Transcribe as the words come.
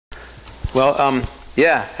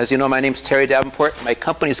Yeah, as you know, my name's Terry Davenport. My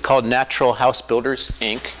company is called Natural House Builders,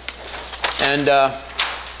 Inc. And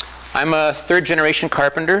I'm a third-generation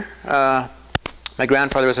carpenter. My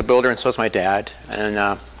grandfather was a builder, and so was my dad. And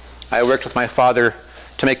I worked with my father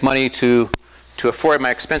to make money to afford my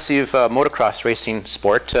expensive motocross racing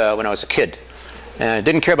sport when I was a kid. And I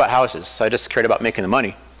didn't care about houses, so I just cared about making the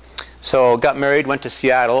money. So got married, went to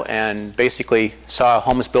Seattle, and basically saw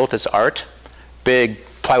homes built as art, big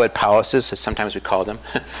plywood palaces, as sometimes we call them,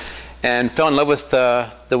 and fell in love with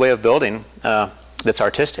the way of building that's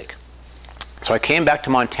artistic. So I came back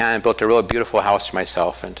to Montana and built a really beautiful house for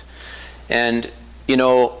myself. And you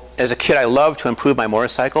know, as a kid, I loved to improve my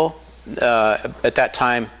motorcycle. At that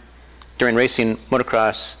time, during racing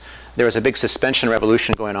motocross, there was a big suspension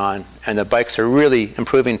revolution going on, and the bikes are really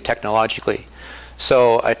improving technologically.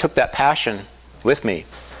 So I took that passion with me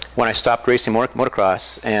when I stopped racing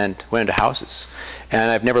motocross and went into houses.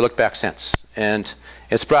 And I've never looked back since. And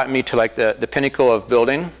it's brought me to like the pinnacle of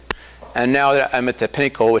building. And now that I'm at the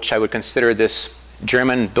pinnacle, which I would consider this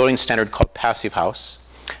German building standard called Passive House.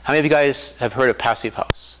 How many of you guys have heard of Passive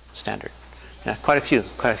House standard? Yeah, quite a few,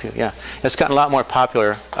 yeah. It's gotten a lot more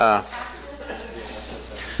popular.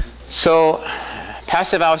 So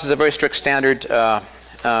Passive House is a very strict standard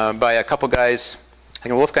by a couple guys. I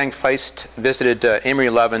think Wolfgang Feist visited Amory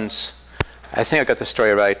Levin's. I think I got the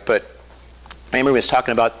story right, but Amory was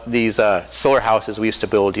talking about these solar houses we used to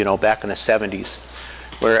build, you know, back in the 70s,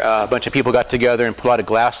 where a bunch of people got together and put a lot of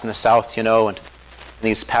glass in the south, you know, and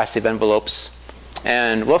these passive envelopes.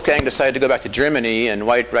 And Wolfgang decided to go back to Germany and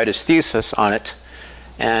write his thesis on it.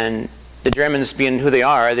 And the Germans, being who they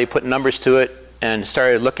are, they put numbers to it and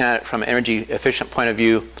started looking at it from an energy efficient point of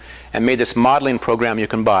view and made this modeling program you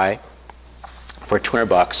can buy for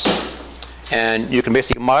 $200. And you can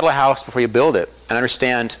basically model a house before you build it and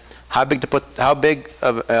understand how big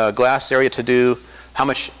of a glass area to do, how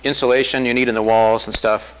much insulation you need in the walls and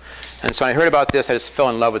stuff. And so when I heard about this, I just fell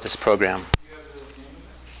in love with this program.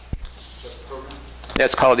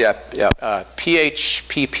 It's called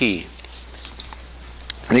PHPP.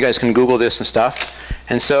 And you guys can Google this and stuff.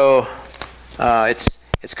 And so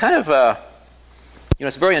it's kind of you know,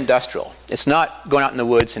 it's very industrial. It's not going out in the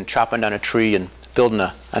woods and chopping down a tree and building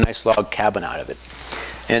a nice log cabin out of it.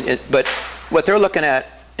 But what they're looking at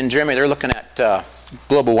in Germany, they're looking at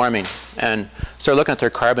global warming, and so they're looking at their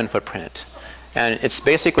carbon footprint. And it's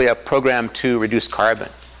basically a program to reduce carbon.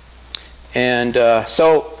 And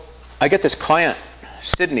so I get this client,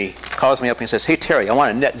 Sydney, calls me up and says, "Hey Terry, I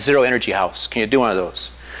want a net zero energy house. Can you do one of those?"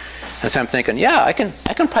 And so I'm thinking, yeah, I can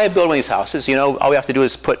probably build one of these houses. You know, all we have to do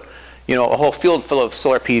is put, you know, a whole field full of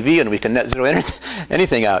solar PV and we can net zero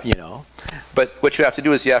anything out, you know. But what you have to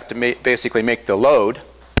do is you have to basically make the load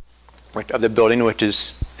of the building, which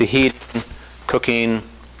is the heat, cooking,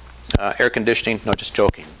 air conditioning. No, just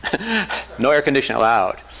joking. No air conditioning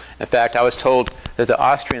allowed. In fact, I was told that the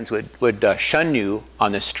Austrians would shun you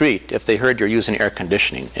on the street if they heard you're using air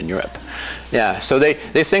conditioning in Europe. Yeah, so they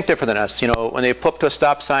think different than us. You know, when they pull up to a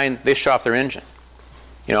stop sign, they shut off their engine.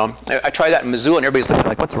 You know, I tried that in Missoula, and everybody's looking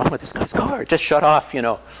like, "What's wrong with this guy's car? It just shut off." You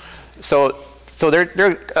know, so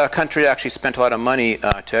their country actually spent a lot of money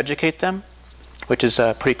to educate them, which is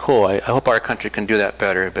pretty cool. I hope our country can do that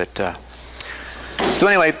better. But so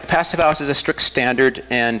anyway, Passive House is a strict standard,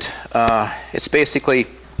 and it's basically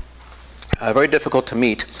very difficult to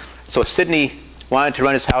meet. So Sydney wanted to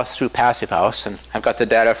run his house through Passive House, and I've got the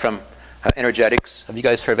data from Energetics. Have you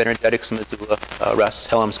guys heard of Energetics? Missoula, Russ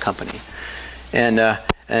Hellam's company. And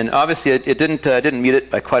obviously it didn't meet it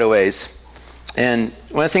by quite a ways. And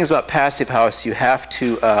one of the things about Passive House, you have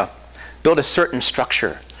to build a certain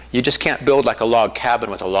structure. You just can't build like a log cabin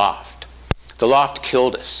with a loft. The loft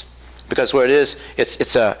killed us because what it is,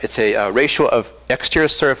 it's a ratio of exterior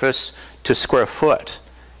surface to square foot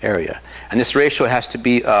area, and this ratio has to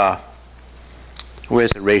be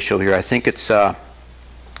where's the ratio here? I think it's I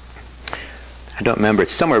don't remember.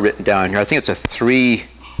 It's somewhere written down here. I think it's a 3.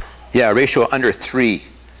 Yeah, ratio under 3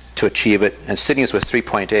 to achieve it, and Sydney's was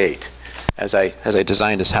 3.8 as I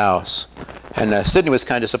designed his house. And Sydney was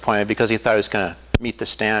kind of disappointed because he thought it was going to meet the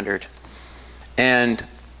standard. And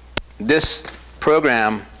this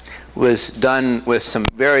program was done with some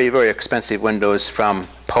very, very expensive windows from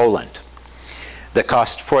Poland that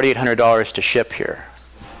cost $4,800 to ship here.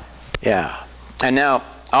 Yeah. And now,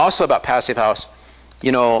 also about Passive House,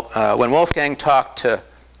 you know, when Wolfgang talked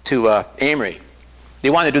to Amory, they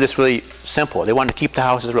wanted to do this really simple. They wanted to keep the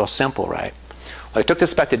houses real simple, right? Well, they took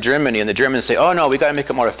this back to Germany, and the Germans say, "Oh no, we got to make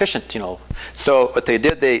it more efficient," you know. So what they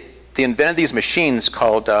did, they invented these machines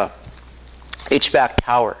called HVAC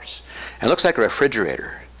towers. And it looks like a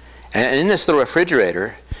refrigerator. And in this little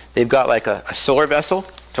refrigerator, they've got like a solar vessel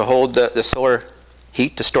to hold the solar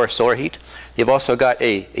heat, to store solar heat. They've also got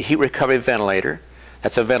a heat recovery ventilator.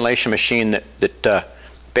 That's a ventilation machine that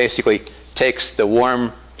basically takes the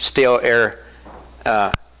warm, stale air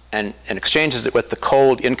and exchanges it with the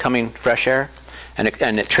cold incoming fresh air, and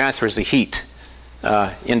it transfers the heat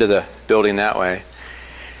into the building that way.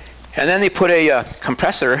 And then they put a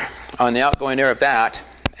compressor on the outgoing air of that,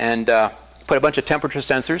 and put a bunch of temperature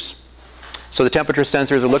sensors. So the temperature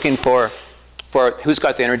sensors are looking for who's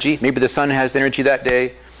got the energy. Maybe the sun has the energy that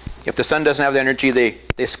day. If the sun doesn't have the energy,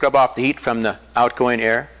 they scrub off the heat from the outgoing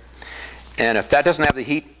air. And if that doesn't have the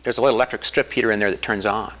heat, there's a little electric strip heater in there that turns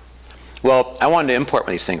on. Well, I wanted to import one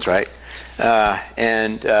of these things, right?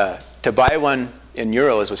 To buy one in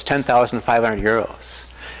euros was 10,500 euros.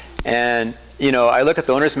 And you know, I look at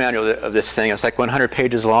the owner's manual of this thing. It's like 100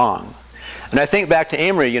 pages long. And I think back to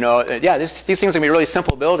Amory, you know, yeah, these things are going to be really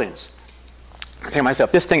simple buildings. I think to myself,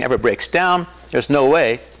 if this thing ever breaks down, there's no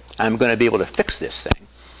way I'm going to be able to fix this thing.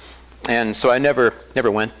 And so I never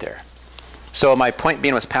went there. So my point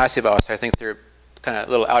being with passive house, I think they're kind of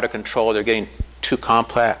a little out of control. They're getting too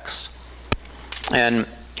complex. And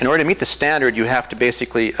in order to meet the standard, you have to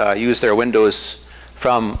basically use their windows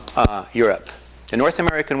from Europe. The North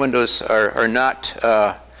American windows are not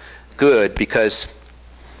good, because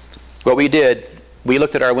what we did, we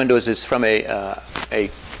looked at our windows as from a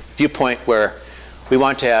viewpoint where we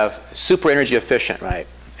want to have super energy efficient, right?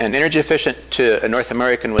 And energy efficient to a North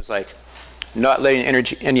American was like not letting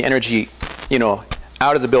any energy, you know,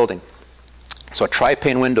 out of the building. So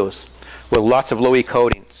tri-pane windows with lots of low E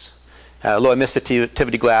coatings, low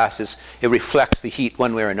emissivity glasses. It reflects the heat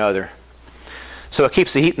one way or another. So it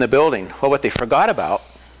keeps the heat in the building. Well, what they forgot about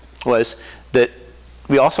was that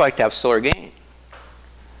we also like to have solar gain.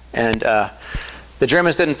 And the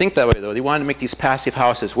Germans didn't think that way, though. They wanted to make these passive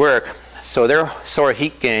houses work. So their solar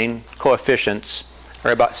heat gain coefficients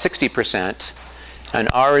are about 60%, and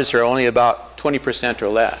ours are only about 20% or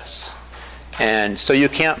less. And so you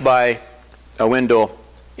can't buy a window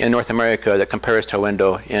in North America that compares to a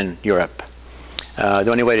window in Europe. The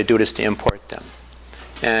only way to do it is to import them.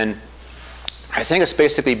 And I think it's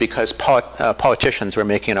basically because politicians were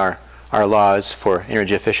making our laws for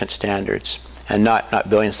energy efficient standards, and not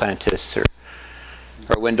building scientists or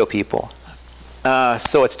window people.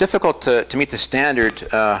 So it's difficult to meet the standard,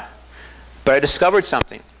 but I discovered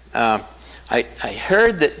something. I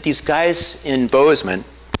heard that these guys in Bozeman,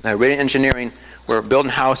 radiant engineering, were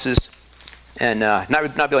building houses, and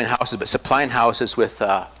not building houses, but supplying houses with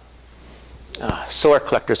solar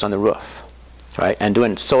collectors on the roof, right? And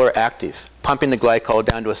doing solar active, pumping the glycol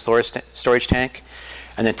down to a storage tank,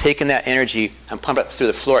 and then taking that energy and pump it up through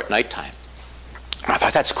the floor at nighttime. And I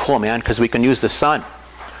thought, that's cool, man, because we can use the sun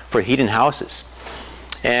for heating houses.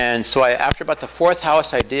 And so after about the fourth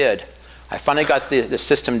house I did, I finally got the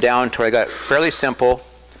system down to where I got it fairly simple.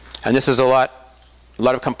 And this is a lot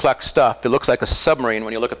of complex stuff. It looks like a submarine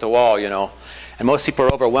when you look at the wall, you know. And most people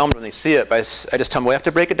are overwhelmed when they see it. But I just tell them, we have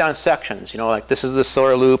to break it down in sections. You know, like this is the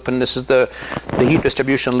solar loop, and this is the heat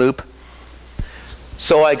distribution loop.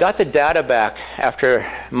 So I got the data back after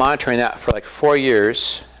monitoring that for like 4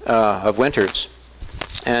 years of winters.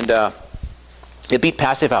 And it beat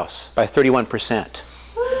Passive House by 31%.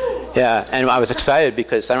 Yeah, and I was excited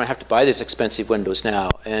because I don't have to buy these expensive windows now.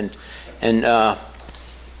 And I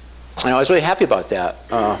was really happy about that.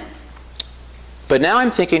 But now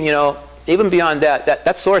I'm thinking, you know, even beyond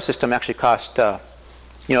that solar system actually cost,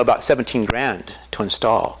 you know, about 17 grand to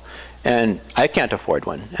install. And I can't afford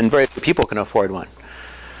one, and very few people can afford one.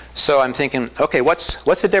 So I'm thinking, okay, what's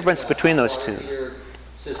the difference between those two? Your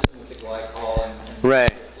system with the glycol and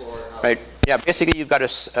right, the floor, right. Yeah, basically you've got a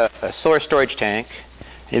solar storage tank.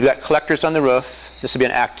 You've got collectors on the roof. This would be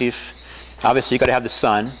an active. Obviously, you've got to have the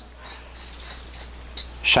sun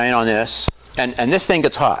shining on this. And this thing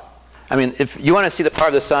gets hot. I mean, if you want to see the power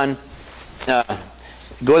of the sun,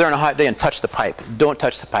 go there on a hot day and touch the pipe. Don't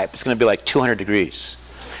touch the pipe. It's going to be like 200 degrees.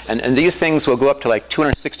 And these things will go up to like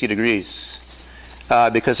 260 degrees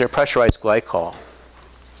because they're pressurized glycol.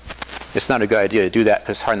 It's not a good idea to do that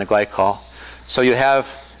because it's hard in the glycol. So you have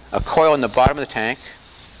a coil in the bottom of the tank.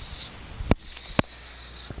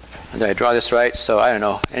 And did I draw this right? So I don't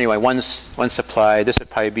know. Anyway, one supply. This would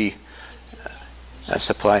probably be a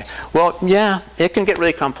supply. Well, yeah, it can get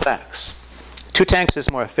really complex. 2 tanks is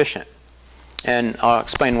more efficient. And I'll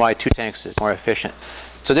explain why 2 tanks is more efficient.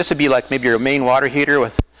 So this would be like maybe your main water heater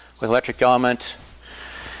with electric element.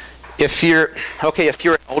 If you're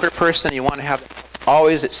an older person and you want to have it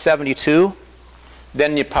always at 72,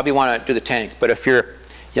 then you probably want to do the tank. But if you're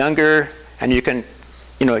younger and you can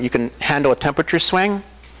handle a temperature swing,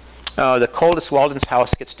 the coldest Walden's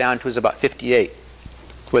house gets down to is about 58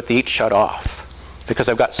 with the heat shut off because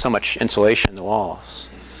I've got so much insulation in the walls.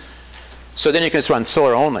 So then you can just run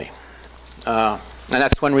solar only. And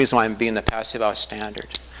that's one reason why I'm being the passive house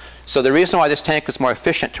standard. So the reason why this tank is more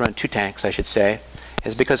efficient to run 2 tanks, I should say,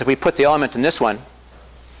 is because if we put the element in this one,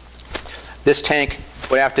 this tank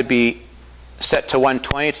would have to be set to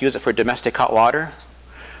 120 to use it for domestic hot water.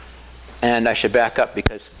 And I should back up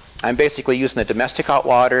because I'm basically using the domestic hot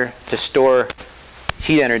water to store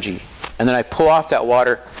heat energy. And then I pull off that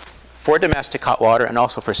water for domestic hot water and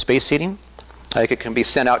also for space heating. Like it can be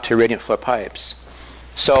sent out to radiant flow pipes.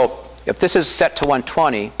 So if this is set to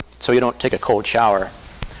 120, so you don't take a cold shower,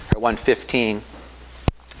 or 115,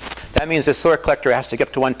 that means the solar collector has to get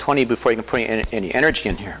up to 120 before you can put any energy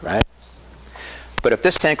in here, right? But if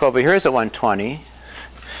this tank over here is at 120,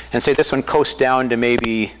 and say this one coasts down to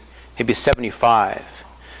maybe 75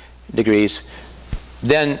 degrees,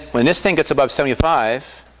 then when this thing gets above 75,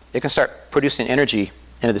 it can start producing energy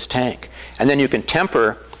into this tank. And then you can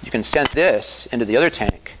temper, you can send this into the other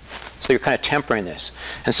tank. So you're kind of tempering this.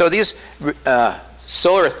 And so these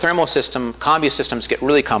solar thermal system, combi systems get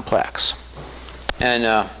really complex. And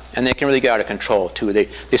they can really get out of control too.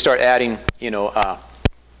 They start adding,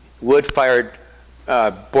 wood-fired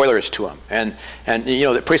boilers to them. And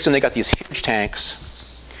pretty soon they got these huge tanks.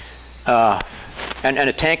 And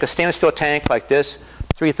a stainless steel tank like this,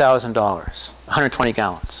 $3,000, 120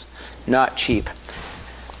 gallons. Not cheap.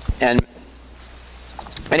 And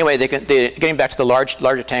anyway, getting back to the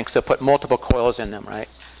larger tanks, they'll put multiple coils in them, right?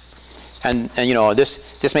 And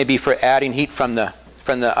this may be for adding heat from the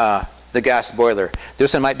gas boiler.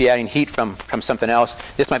 This one might be adding heat from something else.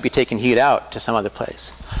 This might be taking heat out to some other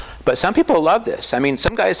place. But some people love this. I mean,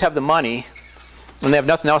 some guys have the money and they have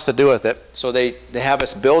nothing else to do with it, so they have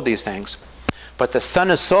us build these things. But the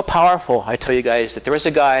sun is so powerful, I tell you guys, that there was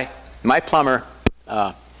a guy, my plumber,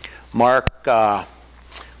 Mark,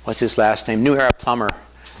 what's his last name? New Era Plumber.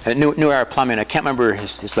 New Era Plumbing. I can't remember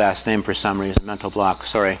his last name for some reason. Mental block.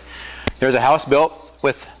 Sorry. There was a house built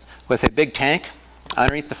with a big tank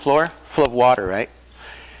underneath the floor, full of water, right?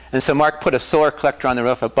 And so Mark put a solar collector on the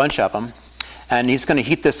roof, a bunch of them, and he's going to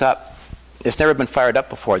heat this up. It's never been fired up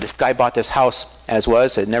before. This guy bought this house as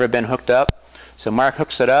was. It had never been hooked up. So Mark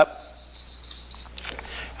hooks it up.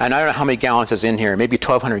 And I don't know how many gallons is in here. Maybe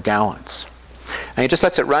 1,200 gallons. And he just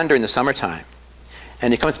lets it run during the summertime.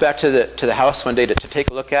 And he comes back to the house one day to take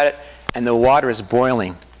a look at it, and the water is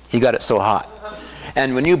boiling. He got it so hot.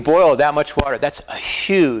 And when you boil that much water, that's a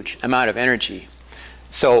huge amount of energy.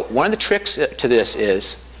 So one of the tricks to this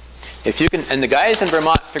is, if you can, and the guys in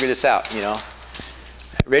Vermont figured this out,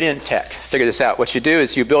 Radiant Tech figured this out. What you do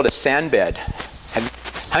is you build a sand bed.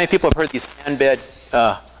 How many people have heard of these sand bed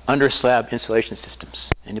under slab insulation systems?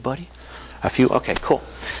 Anybody? A few? Okay, cool.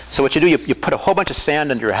 So what you do, you put a whole bunch of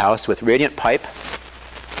sand under your house with radiant pipe,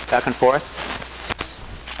 back and forth.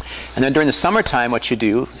 And then during the summertime, what you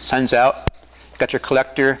do, sun's out, you've got your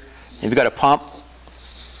collector, you've got a pump.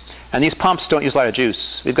 And these pumps don't use a lot of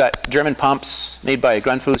juice. We've got German pumps made by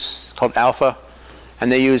Grundfos called Alpha.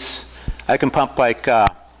 And I can pump like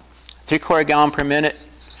 3/4 gallon per minute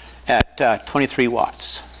at 23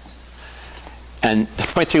 watts. And the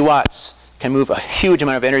 23 watts can move a huge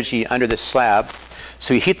amount of energy under this slab.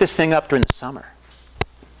 So you heat this thing up during the summer.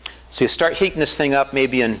 So you start heating this thing up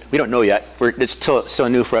maybe we don't know yet, it's still so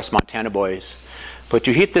new for us Montana boys. But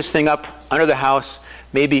you heat this thing up under the house,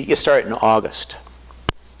 maybe you start in August.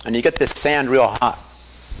 And you get this sand real hot.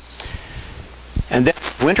 And then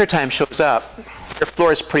wintertime shows up, your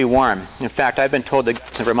floor is pretty warm. In fact, I've been told the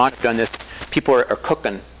guys in Vermont have done this. People are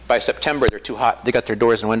cooking. By September, they're too hot. They got their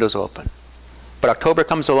doors and windows open. But October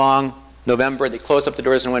comes along, November, they close up the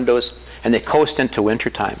doors and windows, and they coast into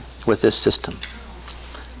wintertime with this system.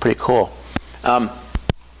 Pretty cool.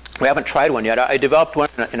 We haven't tried one yet. I developed one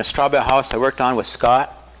in a straw bale house I worked on with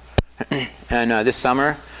Scott and this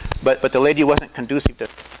summer, but the lady wasn't conducive to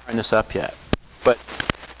firing this up yet. But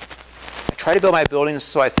I try to build my buildings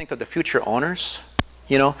so I think of the future owners.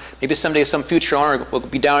 Maybe someday some future owner will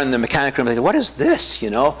be down in the mechanic room and say, "What is this?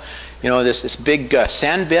 This big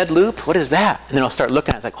sand bed loop. What is that?" And then I'll start looking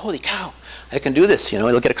at it. It's like, holy cow, I can do this.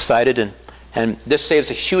 They'll get excited, and this saves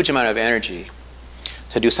a huge amount of energy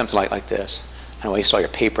to do something like this. I know you saw your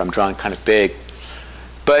paper. I'm drawing kind of big.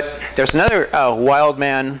 But there's another wild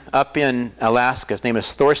man up in Alaska. His name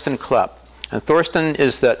is Thorsten Klupp. And Thorsten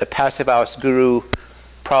is the passive house guru,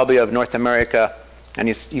 probably of North America. And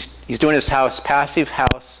he's doing his passive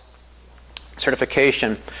house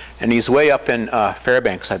certification, and he's way up in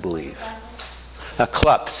Fairbanks, I believe.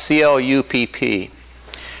 Klupp, C-L-U-P-P.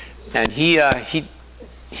 And he's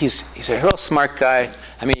a real smart guy.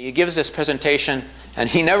 I mean, he gives this presentation, and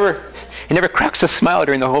he never cracks a smile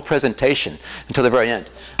during the whole presentation until the very end.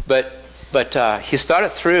 But he's thought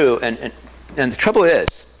it through, and the trouble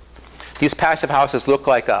is, these passive houses look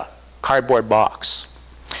like a cardboard box.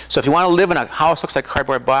 So if you want to live in a house that looks like a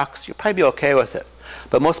cardboard box, you'll probably be okay with it.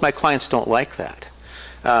 But most of my clients don't like that.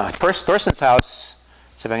 Thorsten's house,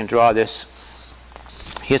 see if I can draw this.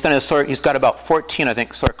 He's got about 14, I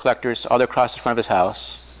think, soil collectors all across the front of his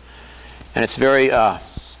house. And it's very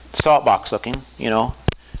salt box looking, you know,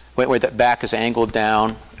 where the back is angled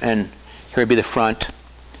down, and here would be the front.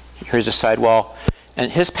 Here's the sidewall.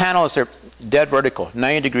 And his panels are dead vertical,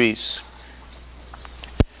 90 degrees.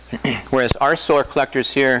 Whereas our solar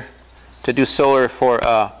collectors here, to do solar for,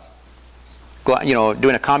 you know,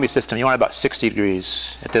 doing a combi system, you want about 60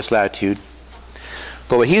 degrees at this latitude.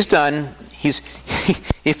 But what he's done,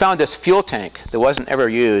 he found this fuel tank that wasn't ever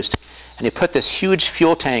used, and he put this huge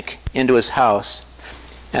fuel tank into his house.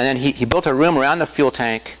 And then he built a room around the fuel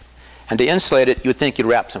tank, and to insulate it, you would think you'd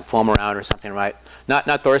wrap some foam around or something, right?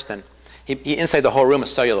 Not Thorsten. He insulated the whole room with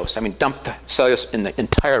cellulose. I mean, dumped the cellulose in the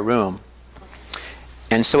entire room.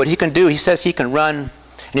 And so what he can do, he says he can run,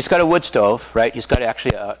 and he's got a wood stove, right? He's got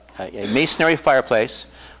actually a masonry fireplace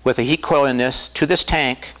with a heat coil in this to this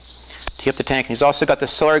tank, to heat up the tank. And he's also got the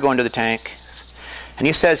solar going to the tank. And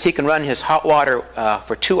he says he can run his hot water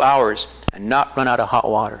for 2 hours and not run out of hot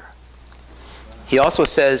water. He also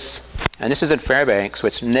says, and this is in Fairbanks, so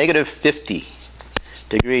it's negative 50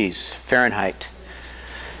 degrees Fahrenheit.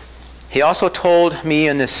 He also told me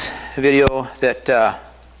in this video that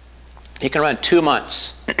he can run 2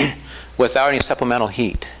 months without any supplemental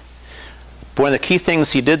heat. But one of the key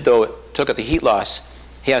things he did, though, to look at the heat loss,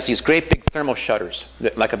 he has these great big thermal shutters,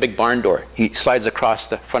 like a big barn door. He slides across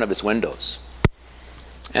the front of his windows.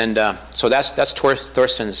 And so that's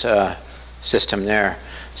Thorsten's system there.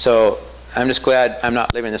 So I'm just glad I'm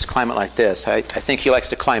not living in this climate like this. I think he likes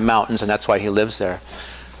to climb mountains, and that's why he lives there.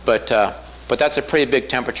 But that's a pretty big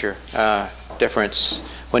temperature difference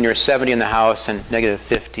when you're 70 in the house and negative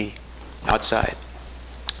 50 outside.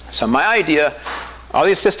 So my idea, all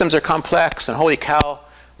these systems are complex, and holy cow,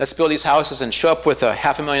 let's build these houses and show up with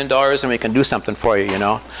 $500,000 and we can do something for you, you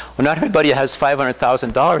know. Well, not everybody has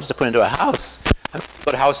 $500,000 to put into a house. I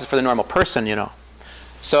build houses for the normal person, you know.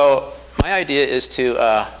 So my idea is to, do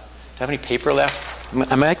I have any paper left?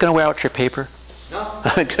 Am I going to wear out your paper? No.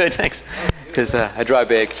 Good, thanks. Because I draw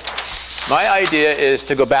big. My idea is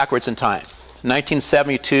to go backwards in time.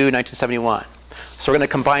 1972, 1971. So we're going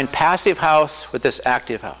to combine passive house with this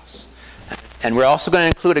active house. And we're also going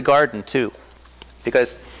to include a garden too.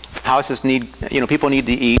 Because houses need, you know, people need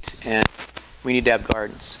to eat, and we need to have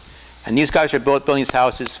gardens. And these guys are building these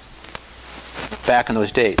houses back in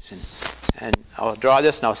those days. And I'll draw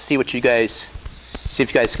this, and I'll see what you guys, see if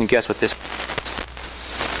you guys can guess what this is.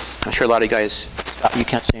 I'm sure a lot of you guys, you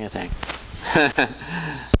can't see anything.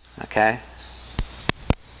 Okay.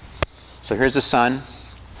 So here's the sun.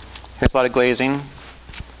 Here's a lot of glazing.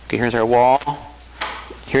 Okay, here's our wall.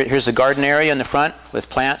 Here's the garden area in the front with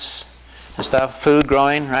plants and stuff, food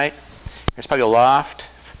growing, right? There's probably a loft.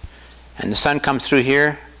 And the sun comes through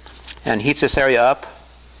here and heats this area up.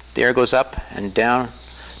 The air goes up and down. I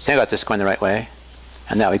think I got this going the right way.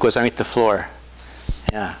 And now it goes underneath the floor.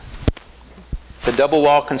 Yeah. It's a double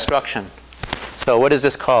wall construction. So what is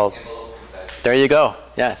this called? There you go.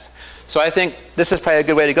 Yes. So I think this is probably a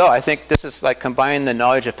good way to go. I think this is like combining the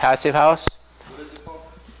knowledge of passive house. What is it called?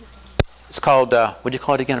 It's called, what do you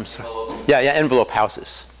call it again? I'm sorry. Envelope. Yeah, envelope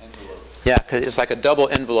houses. Envelope. Yeah, because it's like a double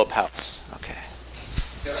envelope house. Okay.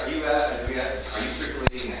 So are you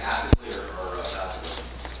circulating actively or passively?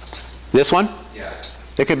 This one? Yeah.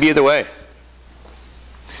 It could be either way.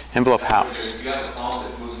 Envelope house. Do you have a pump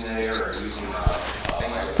that's moving in the air, or are you using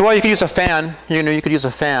Well, you could use a fan. You know, you could use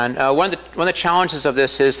a fan. One of the challenges of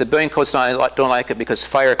this is the building codes don't like it because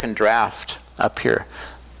fire can draft up here.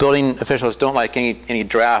 Building officials don't like any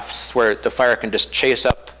drafts where the fire can just chase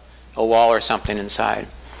up a wall or something inside.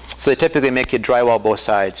 So they typically make you drywall both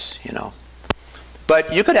sides, you know.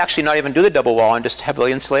 But you could actually not even do the double wall and just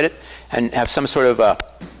heavily insulate it and have some sort of a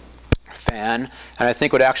fan. And I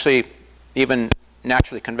think would actually even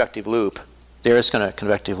naturally convective loop. There is going to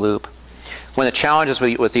convective loop. One of the challenges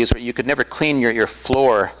with these, you could never clean your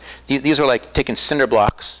floor. These are like taking cinder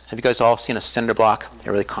blocks. Have you guys all seen a cinder block?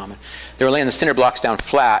 They're really common. They were laying the cinder blocks down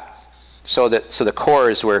flat so the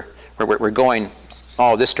cores were going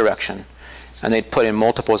all this direction. And they'd put in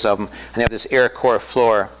multiples of them. And they have this air core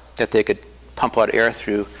floor that they could pump out air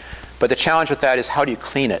through. But the challenge with that is how do you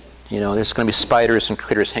clean it? You know, there's going to be spiders and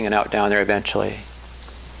critters hanging out down there eventually.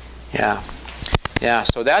 Yeah. Yeah,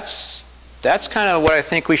 so that's that's kind of what I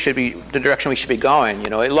think we should be, the direction we should be going. You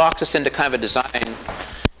know, it locks us into kind of a design,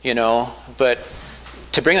 you know, but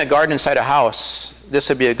to bring a garden inside a house, this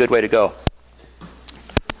would be a good way to go.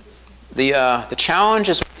 The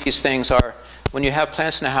challenges with these things are when you have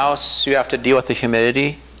plants in a house, you have to deal with the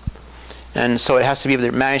humidity. And so it has to be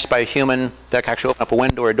either managed by a human that can actually open up a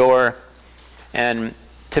window or a door. And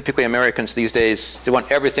typically Americans these days, they want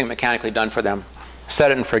everything mechanically done for them.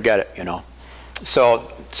 Set it and forget it, you know. So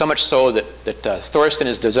much so that Thorsten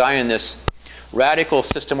is designing this radical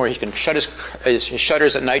system where he can shut his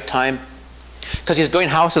shutters at nighttime. Because he's building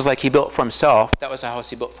houses like he built for himself. That was a house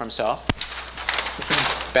he built for himself.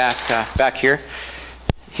 Back here.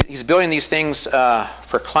 He's building these things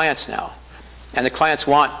for clients now. And the clients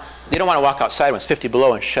they don't want to walk outside when it's 50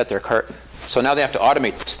 below and shut their curtain. So now they have to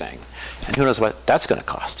automate this thing. And who knows what that's going to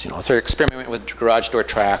cost. You know, so they're experimenting with garage door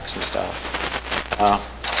tracks and stuff.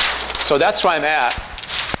 So that's where I'm at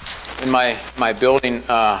in my building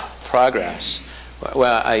progress.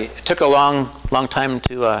 Well, I took a long time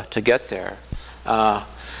to get there.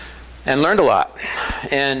 And learned a lot.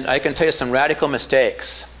 And I can tell you some radical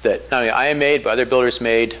mistakes that not only I made, but other builders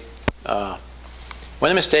made. One of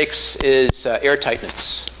the mistakes is air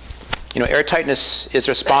tightness. You know, air tightness is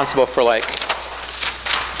responsible for, like,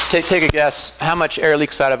 take a guess, how much air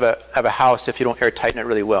leaks out of a house if you don't air tighten it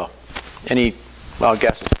really well? Any wild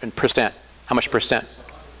guesses in percent? How much percent?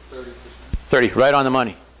 30%. 30, right on the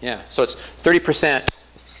money. Yeah, so it's 30%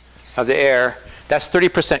 of the air. That's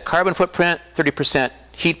 30% carbon footprint, 30%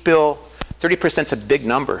 heat bill. 30% is a big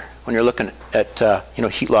number when you're looking at you know,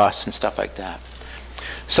 heat loss and stuff like that.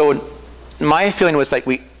 So my feeling was like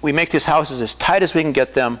we make these houses as tight as we can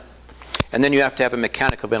get them, and then you have to have a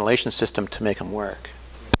mechanical ventilation system to make them work.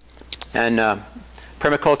 And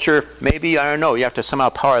permaculture, maybe, I don't know, you have to somehow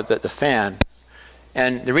power the fan.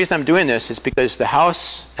 And the reason I'm doing this is because the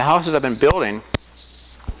houses I've been building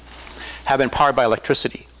have been powered by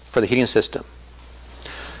electricity for the heating system.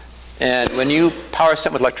 And when you power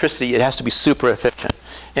something with electricity, it has to be super efficient.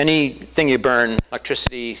 Anything you burn,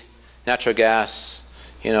 electricity, natural gas,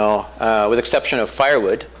 you know, with the exception of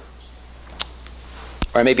firewood,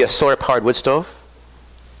 or maybe a solar-powered wood stove.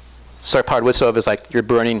 Solar-powered wood stove is like you're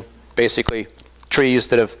burning basically trees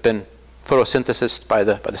that have been photosynthesized by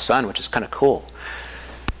the sun, which is kind of cool.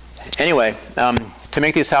 Anyway, to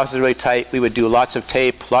make these houses really tight, we would do lots of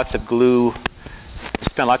tape, lots of glue,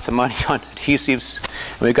 spend lots of money on adhesives,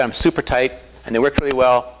 and we got them super tight, and they work really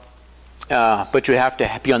well, but you have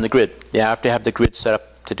to be on the grid. You have to have the grid set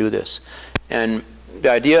up to do this. And the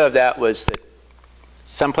idea of that was that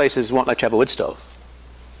some places won't let you have a wood stove.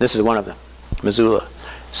 This is one of them, Missoula.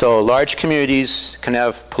 So large communities can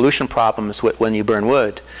have pollution problems when you burn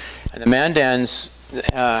wood. And the Mandans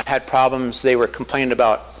had problems. They were complaining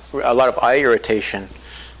about a lot of eye irritation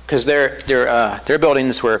because their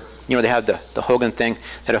buildings were, you know, they had the Hogan thing,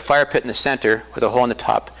 they had a fire pit in the center with a hole in the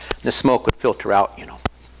top, and the smoke would filter out, you know.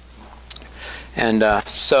 And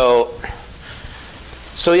so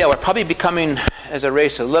yeah, we're probably becoming, as a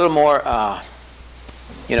race, a little more,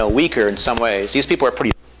 you know, weaker in some ways. These people are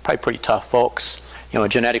probably pretty tough folks, you know,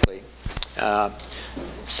 genetically.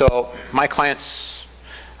 So my clients,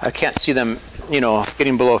 I can't see them, you know,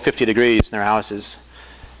 getting below 50 degrees in their houses.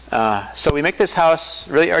 So we make this house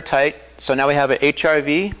really airtight. So now we have an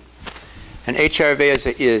HRV. And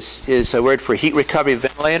HRV is a word for heat recovery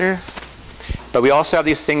ventilator. But we also have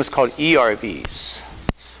these things called ERVs.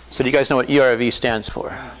 So do you guys know what ERV stands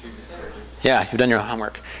for? Yeah, you've done your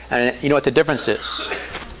homework. And you know what the difference is?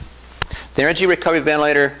 The energy recovery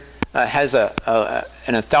ventilator has an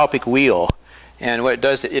enthalpic wheel. And what it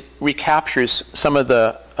does, it recaptures some of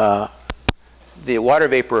the water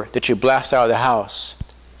vapor that you blast out of the house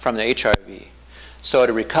from the HRV. So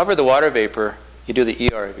to recover the water vapor, you do the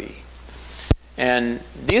ERV. And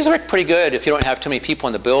these work pretty good if you don't have too many people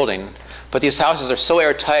in the building. But these houses are so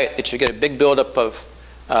airtight that you get a big buildup of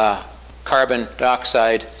carbon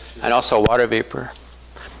dioxide and also water vapor.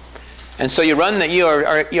 And so you run the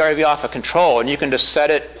ERV off a control, and you can just set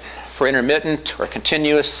it for intermittent or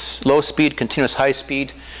continuous low speed, continuous high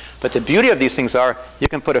speed. But the beauty of these things are you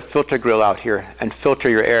can put a filter grill out here and filter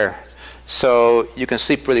your air. So you can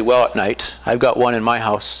sleep really well at night. I've got one in my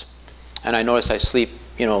house, and I notice I sleep,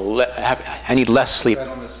 you know, I need less sleep. Is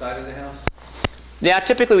that on the side of the house? Yeah,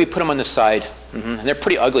 typically we put them on the side. And they're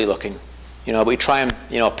pretty ugly looking, you know, but we try and,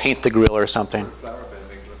 you know, paint the grill or something. Flower bed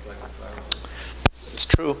makes it look like a flower bed. It's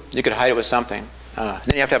true. You could hide it with something. Then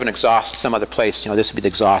you have to have an exhaust some other place. You know, this would be the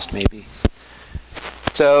exhaust maybe.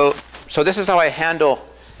 So this is how I handle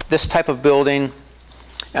this type of building.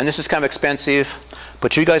 And this is kind of expensive.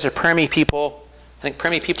 But you guys are Permy people. I think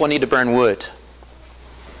Permy people need to burn wood.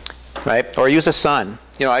 right? Or use the sun.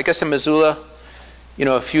 You know, I guess in Missoula, you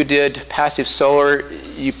know, if you did passive solar,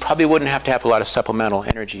 you probably wouldn't have to have a lot of supplemental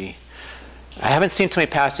energy. I haven't seen too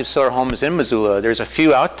many passive solar homes in Missoula. There's a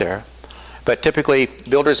few out there, but typically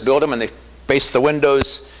builders build them and they face the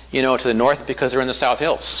windows, you know, to the north because they're in the South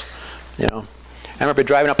Hills. You know, I remember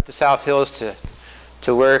driving up the South Hills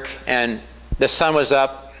to work, and the sun was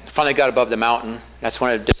up. Finally got above the mountain. That's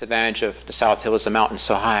one of the disadvantages of the South Hills. The mountain's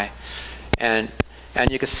so high, and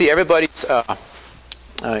you can see everybody's,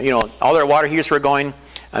 you know, all their water heaters were going,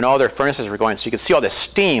 and all their furnaces were going. So you can see all this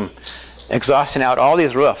steam exhausting out all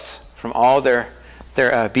these roofs from all their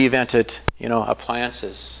B-vented, you know,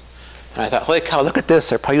 appliances. And I thought, holy cow, look at this.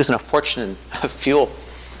 They're probably using a fortune of fuel.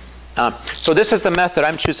 So this is the method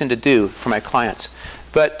I'm choosing to do for my clients.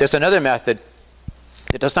 But there's another method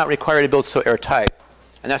that does not require you to build so airtight.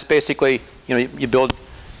 And that's basically, you know, you build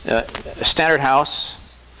a standard house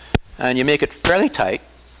and you make it fairly tight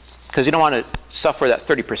because you don't want to suffer that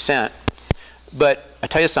 30%. But I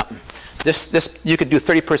tell you something, this you could do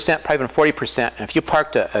 30%, probably even 40%. And if you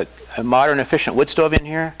parked a modern, efficient wood stove in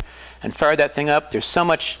here and fired that thing up, there's so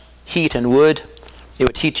much heat and wood, it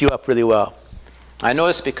would heat you up really well. I know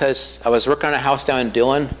this because I was working on a house down in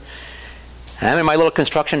Dillon, and I'm in my little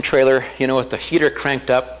construction trailer, you know, with the heater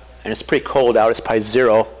cranked up, and it's pretty cold out, it's probably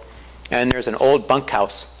 0, and there's an old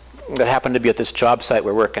bunkhouse that happened to be at this job site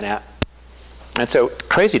we're working at. And it's a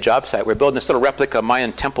crazy job site. We're building this little replica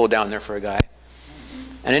Mayan temple down there for a guy.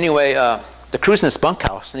 And anyway, the crew's in this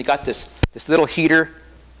bunkhouse, and he got this little heater,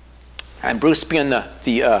 and Bruce, being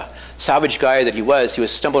the salvage guy that he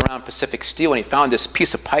was stumbling around Pacific Steel, and he found this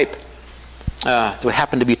piece of pipe that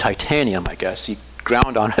happened to be titanium, I guess. He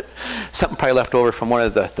ground on it. Something probably left over from one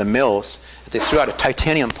of the mills. They threw out a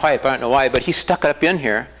titanium pipe. I don't know why, but he stuck it up in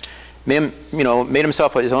here, made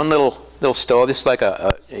himself his own little stove. This is like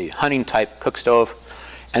a hunting type cook stove,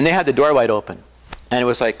 and they had the door wide open, and it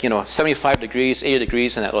was like, you know, 75 degrees, 80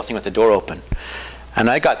 degrees, and that little thing with the door open. And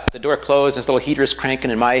I got the door closed, and this little heater is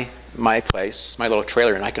cranking in my place, my little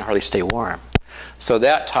trailer, and I can hardly stay warm. So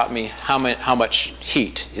that taught me how much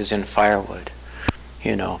heat is in firewood,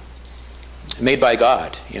 you know, made by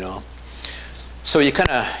God, you know. So you kind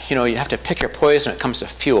of, you know, you have to pick your poison when it comes to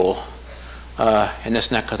fuel in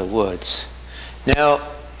this neck of the woods. Now,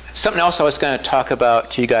 something else I was going to talk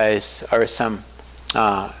about to you guys are some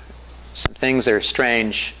things that are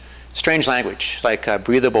strange language, like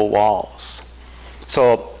breathable walls.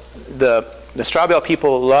 So the straw bale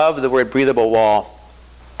people love the word breathable wall.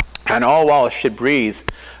 And all walls should breathe,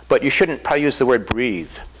 but you shouldn't probably use the word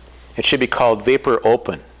breathe. It should be called vapor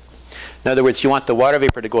open. In other words, you want the water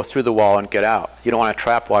vapor to go through the wall and get out. You don't want to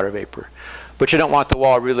trap water vapor. But you don't want the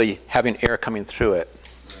wall really having air coming through it.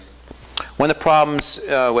 One of the problems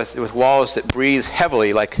with walls that breathe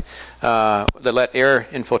heavily, like that let air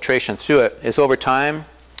infiltration through it, is over time,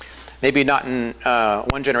 maybe not in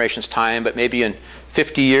one generation's time, but maybe in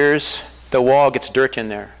 50 years, the wall gets dirt in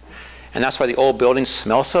there. And that's why the old buildings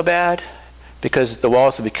smell so bad, because the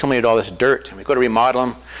walls have accumulated all this dirt. And we go to remodel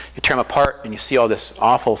them, you tear them apart, and you see all this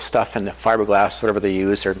awful stuff in the fiberglass, whatever they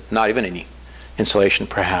use, or not even any insulation,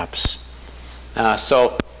 perhaps.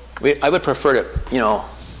 So I would prefer to, you know,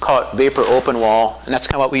 call it vapor open wall, and that's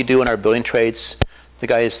kind of what we do in our building trades, the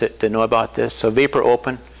guys that know about this. So vapor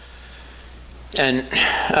open. And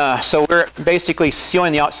so we're basically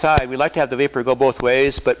sealing the outside. We like to have the vapor go both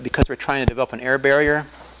ways, but because we're trying to develop an air barrier,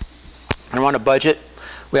 and we're on a budget,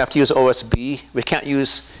 we have to use OSB. We can't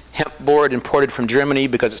use hemp board imported from Germany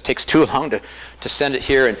because it takes too long to send it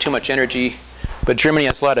here and too much energy. But Germany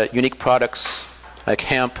has a lot of unique products like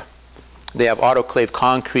hemp. They have autoclave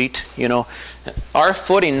concrete, you know. Our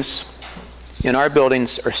footings in our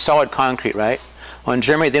buildings are solid concrete, right? Well, in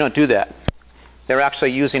Germany, they don't do that. They're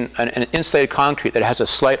actually using an insulated concrete that has a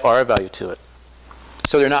slight R value to it.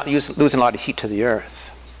 So they're not losing a lot of heat to the earth.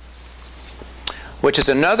 Which is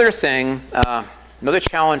another thing, another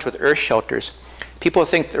challenge with earth shelters. People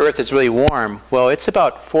think the earth is really warm. Well, it's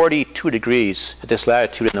about 42 degrees at this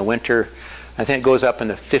latitude in the winter. I think it goes up in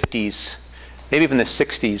the 50s, maybe even the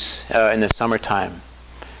 60s in the summertime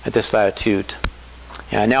at this latitude.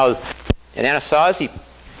 Yeah, now at Anasazi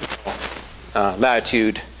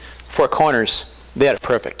latitude, Four Corners, they had it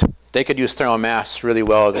perfect. They could use thermal mass really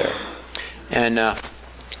well there. And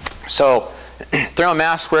so thermal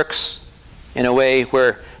mass works in a way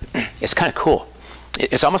where it's kind of cool.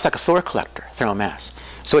 It's almost like a solar collector, thermal mass.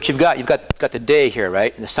 So what you've got the day here,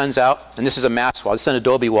 right? And the sun's out, and this is a mass wall. This is an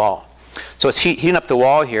adobe wall. So it's heating up the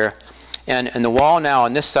wall here, and the wall now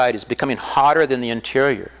on this side is becoming hotter than the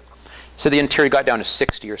interior. So the interior got down to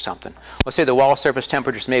 60 or something. Let's say the wall surface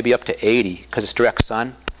temperatures may be up to 80 because it's direct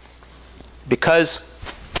sun. Because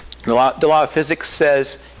The law of physics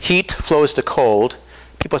says heat flows to cold.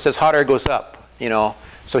 People says hot air goes up, you know,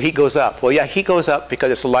 so heat goes up. Well, yeah, heat goes up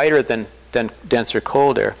because it's lighter than denser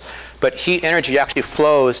cold air. But heat energy actually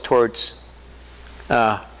flows towards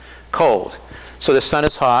cold. So the sun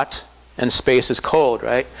is hot and space is cold,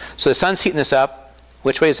 right? So the sun's heating this up.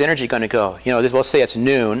 Which way is the energy going to go? You know, we'll say it's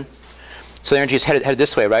noon. So the energy is headed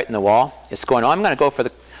this way, right, in the wall. It's going, oh, I'm going to go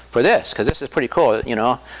for this, because this is pretty cool, you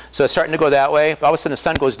know. So it's starting to go that way. All of a sudden the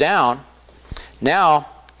sun goes down. Now,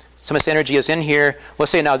 some of this energy is in here. We'll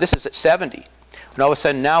say now this is at 70. And all of a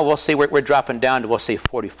sudden now we'll say we're dropping down to, we'll say,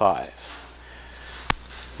 45.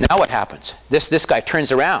 Now what happens? This guy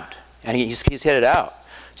turns around, and he's headed out.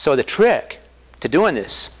 So the trick to doing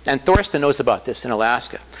this, and Thorsten knows about this in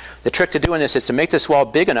Alaska, the trick to doing this is to make this wall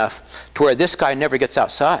big enough to where this guy never gets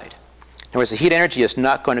outside. In other words, the heat energy is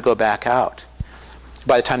not going to go back out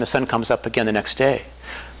by the time the sun comes up again the next day.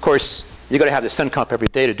 Of course, you've got to have the sun come up every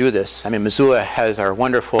day to do this. I mean, Missoula has our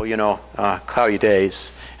wonderful, you know, cloudy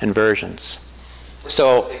days and versions.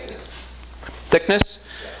 So, thickness?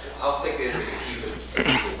 How thick is it to keep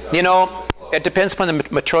it? You know, it depends upon the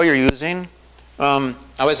material you're using. I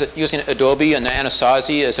was using Adobe and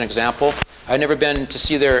Anasazi as an example. I've never been to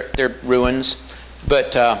see their ruins,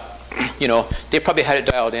 but you know, they probably had it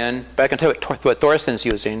dialed in. But I can tell you what Thorsten's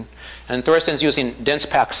using. And Thorsten's using dense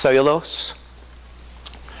packed cellulose.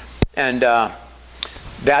 And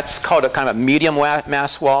that's called a kind of a medium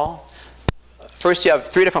mass wall. First you have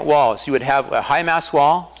 3 different walls. You would have a high mass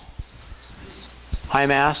wall, high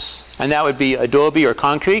mass, and that would be Adobe or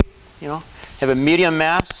concrete, you know. You have a medium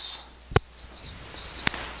mass,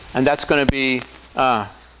 and that's going to be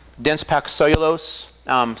dense packed cellulose,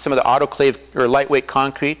 some of the autoclave or lightweight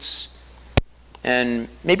concretes, and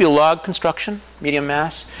maybe log construction, medium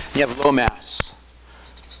mass. And you have low mass.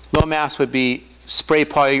 Low mass would be spray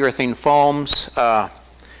polyurethane foams,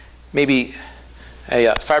 maybe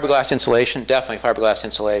a fiberglass insulation, definitely fiberglass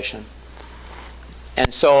insulation.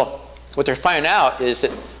 And so what they're finding out is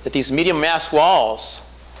that these medium mass walls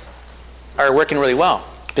are working really well,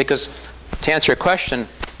 because to answer your question,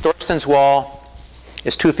 Thorsten's wall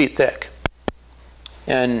is 2 feet thick.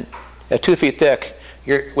 And at 2 feet thick,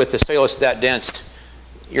 with the cellulose that dense,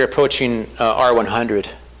 you're approaching R100,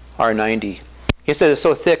 R90. He said it's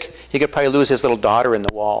so thick, he could probably lose his little daughter in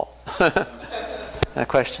the wall. That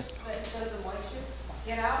question? But does the moisture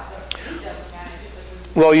get out? The heat doesn't manage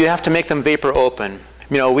it. Well, you have to make them vapor open.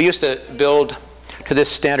 You know, we used to build to this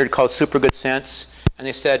standard called Super Good Sense, and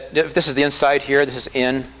they said, if this is the inside here, this is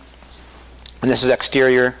in, and this is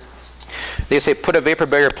exterior. They say put a vapor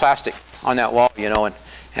barrier plastic on that wall, you know,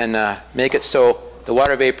 and make it so the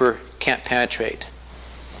water vapor can't penetrate.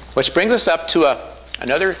 Which brings us up to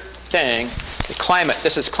another thing, the climate.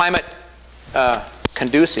 This is climate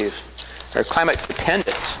conducive, or climate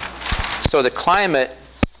dependent. So the climate,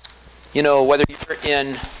 you know, whether you're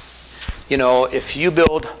in, you know, if you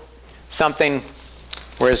build something,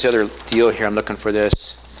 where's the other deal here? I'm looking for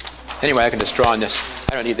this. Anyway, I can just draw on this.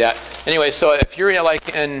 I don't need that. Anyway, so if you're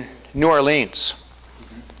like in New Orleans,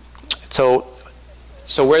 so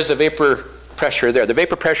where's the vapor pressure there? The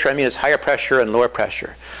vapor pressure, I mean, is higher pressure and lower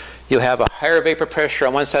pressure. You have a higher vapor pressure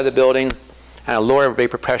on one side of the building and a lower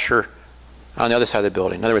vapor pressure on the other side of the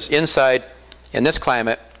building. In other words, inside, in this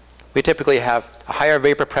climate, we typically have a higher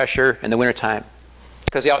vapor pressure in the wintertime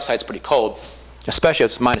because the outside's pretty cold, especially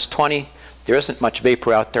if it's minus 20. There isn't much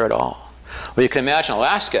vapor out there at all. Well, you can imagine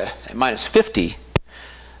Alaska at minus 50,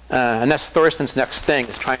 and that's Thorsten's next thing,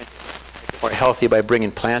 is trying to make it more healthy by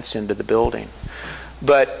bringing plants into the building.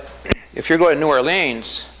 But if you're going to New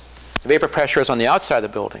Orleans, the vapor pressure is on the outside of the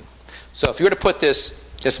building. So if you were to put this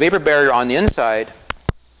vapor barrier on the inside,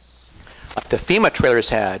 like the FEMA trailers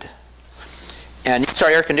had, and you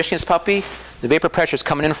start air conditioning this puppy, the vapor pressure is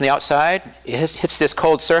coming in from the outside, it hits this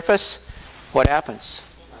cold surface, what happens?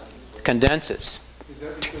 It condenses. Is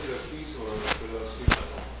that because of heat or because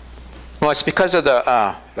of Well, it's because of the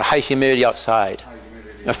high humidity outside, high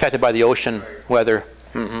humidity? affected by the ocean weather.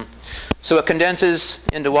 So it condenses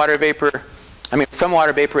into water vapor, I mean from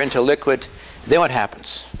water vapor into liquid. Then what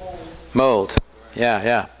happens? Mold. Yeah,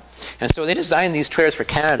 yeah. And so they designed these trailers for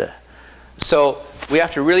Canada. So we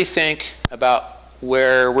have to really think about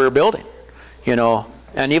where we're building, you know,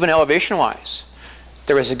 and even elevation-wise.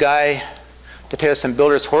 There was a guy, to tell us some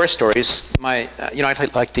builders' horror stories. You know, I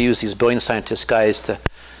like to use these building scientist guys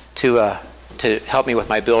to help me with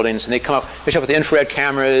my buildings, and they come up with the infrared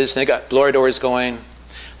cameras, and they got blower doors going.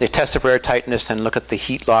 They test it for air tightness and look at the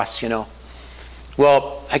heat loss, you know.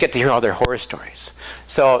 Well, I get to hear all their horror stories.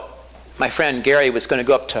 So my friend Gary was going to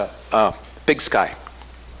go up to Big Sky,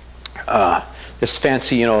 this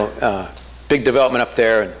fancy, you know, big development up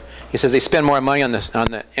there, he says they spend more money on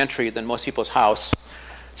the entry than most people's house.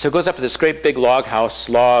 So it goes up to this great big log house,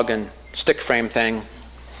 log and stick frame thing.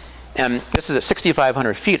 And this is at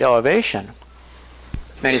 6,500 feet elevation.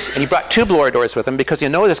 And he brought 2 blower doors with him because you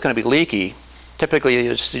know it's going to be leaky. Typically,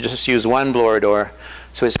 you just use 1 blower door.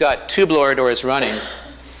 So he's got 2 blower doors running.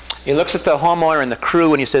 He looks at the homeowner and the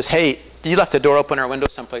crew and he says, hey, you left the door open or window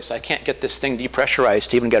someplace. I can't get this thing depressurized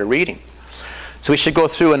to even get a reading. So we should go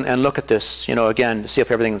through and look at this, again, to see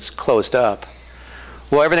if everything's closed up.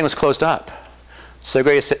 Well, everything was closed up. So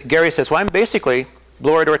Gary says, well, I'm basically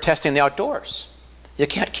blower door testing the outdoors. You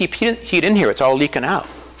can't keep heat in here. It's all leaking out.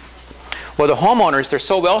 Well, the homeowners, they're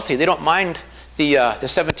so wealthy, they don't mind the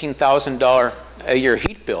 $17,000 a year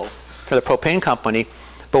heat bill for the propane company.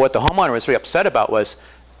 But what the homeowner was really upset about was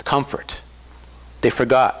the comfort. He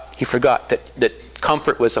forgot that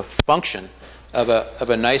comfort was a function of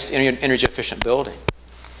a nice energy efficient building.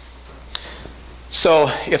 So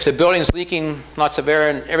if the building's leaking lots of air,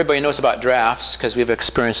 and everybody knows about drafts because we've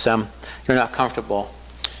experienced them, you're not comfortable.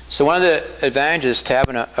 So one of the advantages to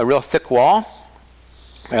having a real thick wall,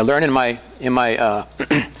 I learned in my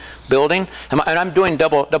building, and I'm doing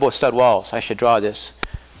double stud walls. I should draw this.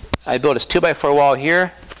 I built this 2x4 wall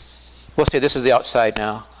here. We'll say this is the outside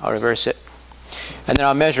now. I'll reverse it. And then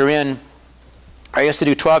I'll measure in. I used to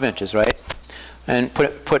do 12 inches, right? And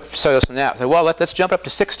put cellulose in that. So, well, let's jump up to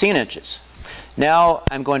 16 inches. Now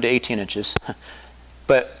I'm going to 18 inches.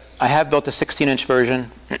 But I have built a 16-inch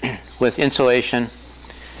version with insulation.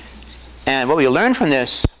 And what we learned from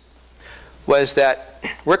this was that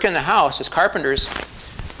working in the house as carpenters,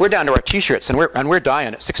 we're down to our t-shirts and we're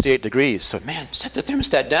dying at 68 degrees. So man, set the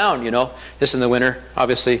thermostat down, This in the winter,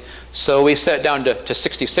 obviously. So we set it down to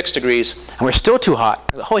 66 degrees and we're still too hot.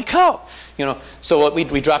 Holy cow! So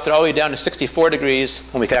we dropped it all the way down to 64 degrees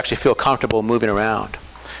and we could actually feel comfortable moving around.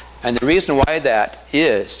 And the reason why that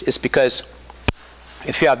is because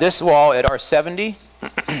if you have this wall at R70,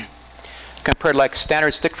 compared like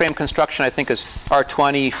standard stick frame construction, I think is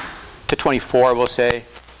R20 to 24, we'll say.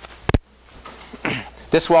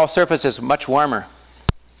 This wall surface is much warmer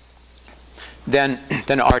than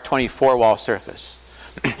an R24 wall surface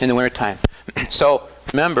in the wintertime. So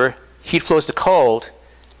remember, heat flows to cold,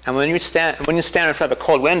 and when you stand in front of a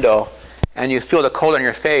cold window and you feel the cold on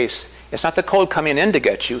your face, it's not the cold coming in to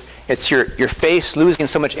get you, it's your face losing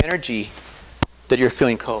so much energy that you're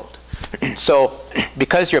feeling cold. So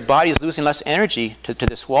because your body is losing less energy to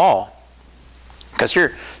this wall, because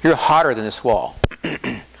you're hotter than this wall,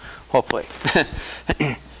 hopefully,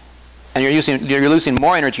 and you're losing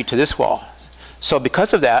more energy to this wall. So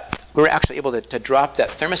because of that, we were actually able to drop that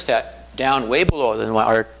thermostat down way below than what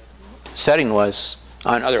our setting was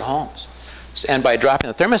on other homes. And by dropping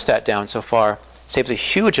the thermostat down so far, saves a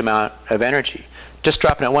huge amount of energy. Just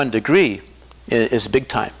dropping it 1 degree is big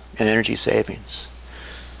time in energy savings.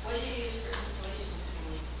 What do you use for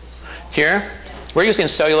insulation? Here, we're using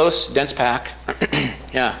cellulose, dense pack.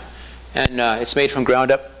 Yeah. And it's made from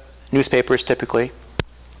ground up newspapers typically.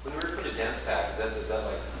 When we refer to dense pack, is that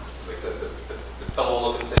like the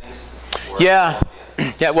pillow looking things? Yeah.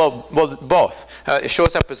 Yeah, well, both. It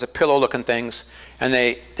shows up as a pillow looking things, and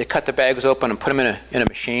they cut the bags open and put them in a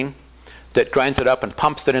machine that grinds it up and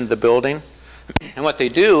pumps it into the building. And what they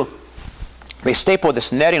do, they staple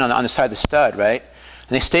this netting on the side of the stud, right?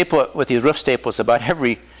 And they staple it with these roof staples about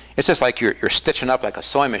it's just like you're stitching up like a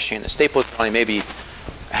sewing machine. The staples are only maybe a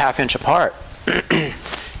 ½ inch apart.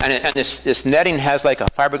 and this netting has like a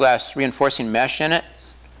fiberglass reinforcing mesh in it,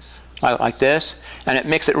 like this, and it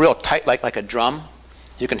makes it real tight like a drum.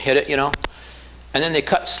 You can hit it, And then they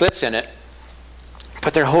cut slits in it,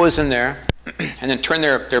 put their hose in there, and then turn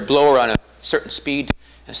their blower on a certain speed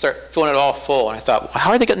and start filling it all full. And I thought, well,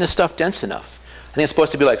 how are they getting this stuff dense enough? I think it's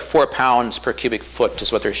supposed to be like 4 pounds per cubic foot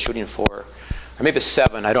is what they're shooting for. Or maybe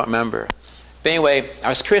 7, I don't remember. But anyway, I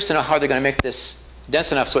was curious to know how they're going to make this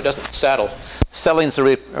dense enough so it doesn't settle. Settling is a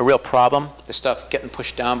real problem, the stuff getting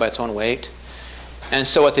pushed down by its own weight. And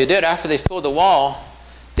so what they did, after they filled the wall,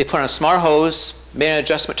 they put on a smart hose, made an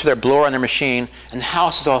adjustment to their blower on their machine, and the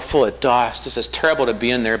house is all full of dust. This is terrible to be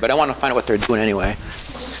in there, but I want to find out what they're doing anyway.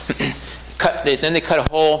 Then they cut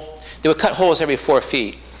a hole. They would cut holes every 4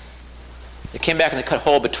 feet. They came back and they cut a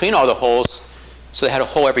hole between all the holes, so they had a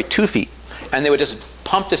hole every 2 feet. And they would just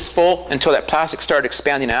pump this full until that plastic started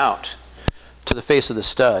expanding out to the face of the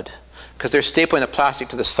stud, because they're stapling the plastic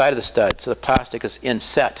to the side of the stud, so the plastic is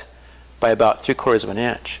inset by about 3/4 of an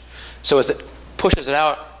inch. So as it pushes it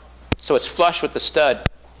out, so it's flush with the stud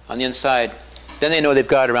on the inside, then they know they've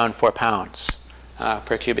got around 4 pounds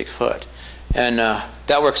per cubic foot. And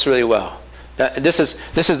that works really well. This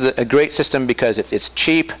is a great system because it's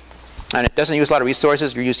cheap, and it doesn't use a lot of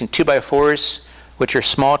resources. You're using 2x4s, which are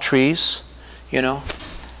small trees, you know.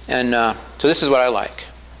 And so this is what I like.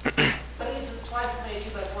 But it uses twice as many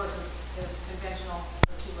 2x4s as conventional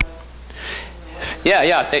or 2x.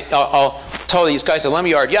 Yeah. I'll tell these guys at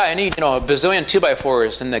Lumberyard, yeah, I need, you know, a bazillion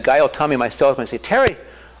 2x4s. And the guy will tell me, my salesman, say, Terry,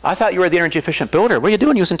 I thought you were the energy efficient builder. What are you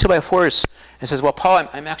doing using 2x4s? And says, well, Paul,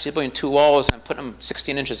 I'm actually building 2 walls and I'm putting them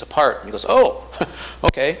 16 inches apart. And he goes, oh,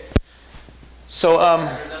 okay. So,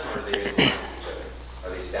 Are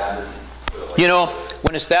they standard? you know,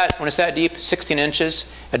 when it's that deep, 16 inches,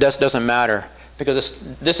 it doesn't matter, because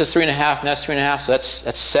this is 3.5 and that's 3.5, so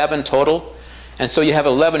that's 7 total, and so you have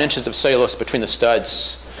 11 inches of cellulose between the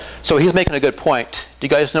studs. So he's making a good point. Do you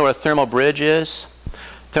guys know what a thermal bridge is?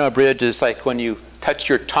 Thermal bridge is like when you touch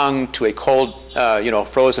your tongue to a cold,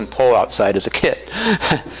 frozen pole outside as a kid.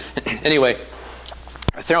 Anyway,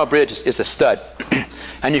 a thermal bridge is a stud,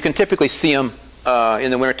 and you can typically see them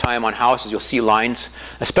in the wintertime on houses. You'll see lines,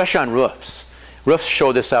 especially on roofs. Roofs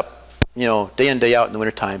show this up, you know, day in, day out in the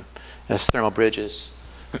wintertime as thermal bridges.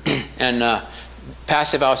 And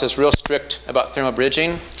Passive House is real strict about thermal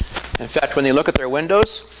bridging. In fact, when they look at their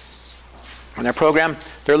windows on their program,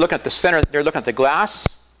 they're looking at the center, they're looking at the glass,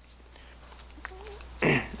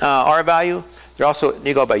 R value. They're also,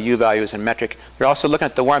 they go by U values and metric. They're also looking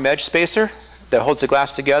at the warm edge spacer that holds the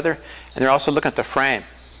glass together, and they're also looking at the frame.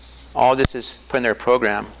 All this is put in their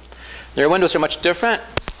program. Their windows are much different.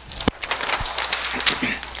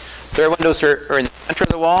 Their windows are in the center of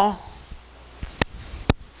the wall.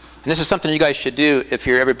 And this is something you guys should do if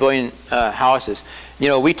you're ever building houses. You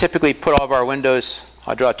know, we typically put all of our windows,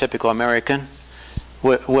 I'll draw a typical American,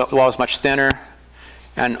 wall is much thinner,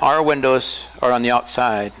 and our windows are on the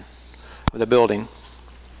outside of the building.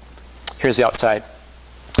 Here's the outside.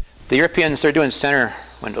 The Europeans, they're doing center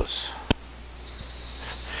windows.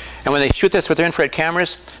 And when they shoot this with their infrared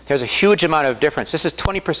cameras, there's a huge amount of difference. This is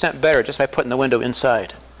 20% better just by putting the window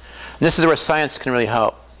inside. And this is where science can really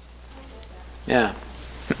help. Yeah.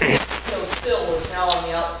 So still is now on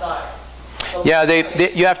the outside. So Yeah,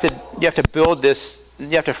 you have to build this.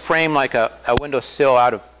 You have to frame like a windowsill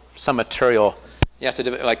out of some material. You have to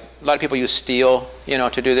do, like, a lot of people use steel, you know,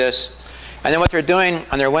 to do this. And then what they're doing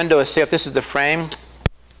on their window is, say if this is the frame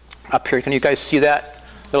up here, can you guys see that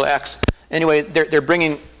little X? Anyway, they're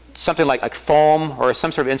bringing something like foam or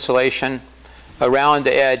some sort of insulation around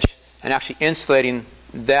the edge and actually insulating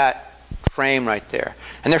that frame right there.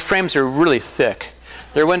 And their frames are really thick.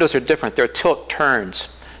 Their windows are different. They're tilt turns.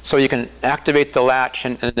 So you can activate the latch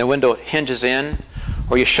and the window hinges in,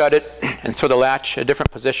 or you shut it and throw the latch a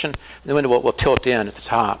different position, and the window will tilt in at the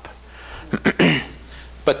top.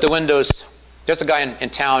 But the windows, there's a guy in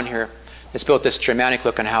town here that's built this Germanic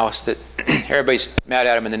looking house that everybody's mad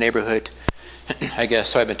at him in the neighborhood, I guess,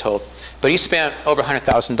 so I've been told. But he spent over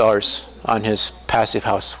 $100,000 on his Passive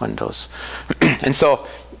House windows. And so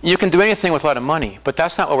you can do anything with a lot of money, but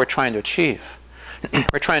that's not what we're trying to achieve.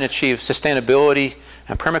 We're trying to achieve sustainability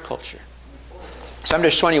and permaculture. So I'm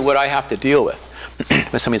just showing you what I have to deal with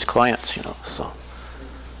some of these clients, you know. So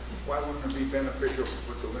Why wouldn't it be beneficial to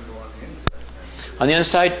put the window on the inside? on the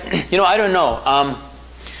inside, you know, I don't know.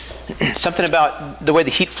 Something about the way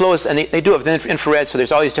the heat flows, and they do it with infrared, so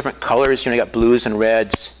there's all these different colors. You know, you got blues and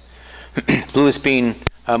reds. Blues being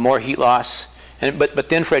more heat loss, but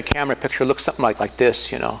the infrared camera picture looks something like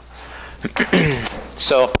this, you know.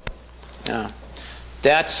 So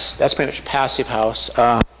that's pretty much Passive House.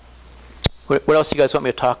 What else do you guys want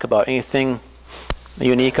me to talk about? Anything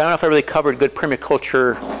unique? I don't know if I really covered good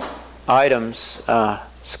permaculture items.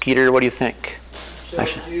 Skeeter, what do you think? So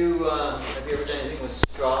have you ever done anything with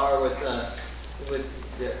straw or with the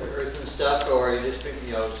earth and stuff, or you just,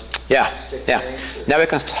 you know, stick things? Now we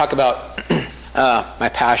can talk about my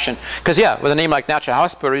passion. Because, yeah, with a name like Natural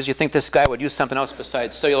House Builders, you think this guy would use something else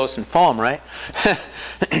besides cellulose and foam, right?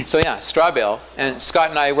 So, yeah, straw bale. And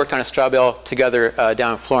Scott and I worked on a straw bale together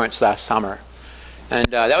down in Florence last summer. And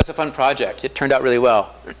that was a fun project. It turned out really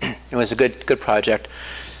well. It was a good project.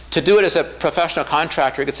 To do it as a professional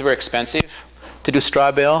contractor, it gets very expensive. To do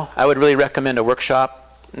straw bale, I would really recommend a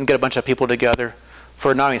workshop and get a bunch of people together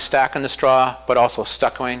for not only stacking the straw, but also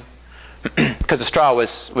stuccoing. Because the straw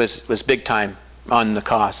was big time on the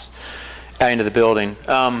costs adding to the building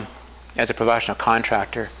as a professional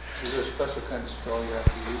contractor. Is there a special kind of straw you have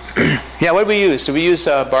to use? Yeah, what did we use? Did we use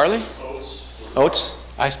barley? Oats?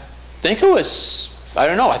 I think it was, I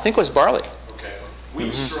don't know, I think it was barley. Okay.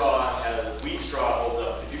 Wheat straw holds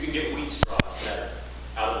up. If you can get wheat straw, it's better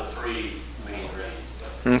out of the three main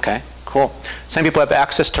grains. Okay, cool. Some people have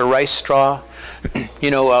access to rice straw. You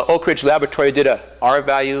know, Oak Ridge Laboratory did a R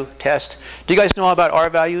value test. Do you guys know all about R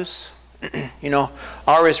values You know,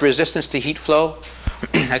 R is resistance to heat flow.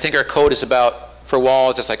 I think our code is about, for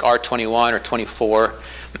walls, it's like R21 or 24.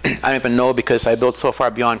 I don't even know because I built so far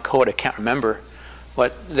beyond code, I can't remember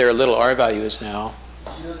what their little R value is now.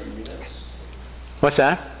 Do you know the units? What's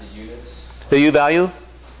that? The units? The U value?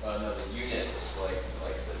 No, the units, like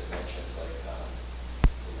the dimensions, like,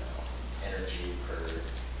 energy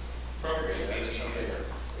per radian or something.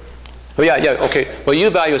 Oh yeah, yeah, okay. Well, U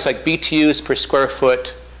value is like BTUs per square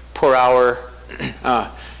foot per hour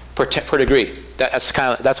per degree. That's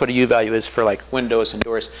what a U value is for like windows and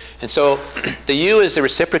doors. And so the U is the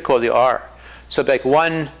reciprocal of the R. So like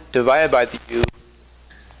 1 divided by the U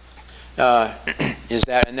is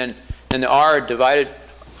that, and then the R divided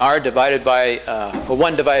by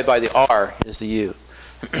 1 divided by the R is the U.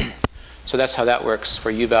 So that's how that works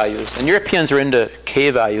for U values. And Europeans are into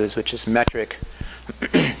K values, which is metric.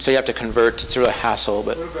 So you have to convert. It's a real hassle.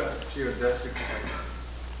 But What about geodesic?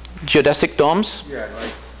 geodesic domes? Yeah,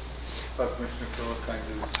 like Buckminster Fuller kind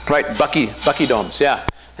of. Right, Bucky domes, yeah.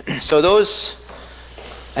 So those,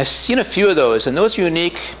 I've seen a few of those, and those are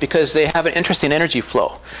unique because they have an interesting energy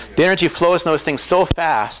flow. The energy flows in those things so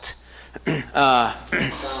fast, and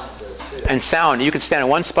sound. You could stand in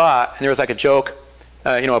one spot, and there was like a joke,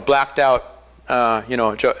 a blacked out,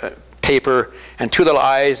 paper, and 2 little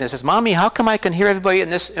eyes, and it says, "Mommy, how come I can hear everybody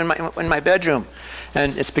in my bedroom?"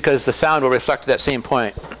 And it's because the sound will reflect that same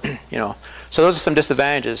point, So those are some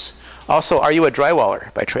disadvantages. Also, are you a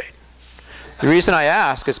drywaller by trade? The reason I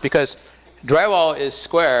ask is because drywall is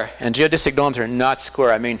square, and geodesic domes are not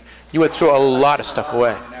square. I mean, you would throw a lot of stuff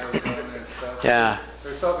away. In Arizona and stuff. Yeah.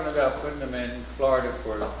 They're talking about putting them in Florida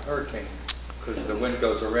for a hurricane, because the wind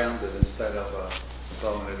goes around it instead of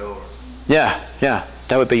blowing it over. Yeah, yeah.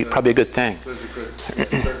 That would be probably a good thing. Those are good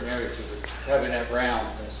in certain areas, having that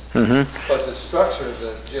roundness. Mm-hmm. But the structure of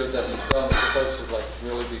the geodesic dome is supposed to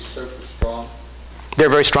really be super strong. They're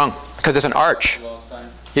very strong because there's an arch. A long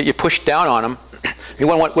time. You push down on them. You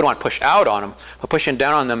wouldn't want to push out on them, but pushing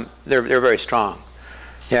down on them, they're very strong.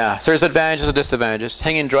 Yeah, so there's advantages and disadvantages.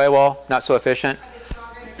 Hanging drywall, not so efficient. Are they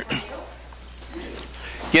stronger than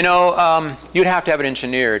tornado? You'd have to have it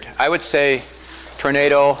engineered. I would say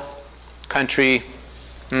tornado, country,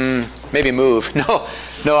 maybe move. No,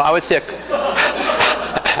 I would say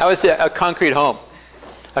a concrete home.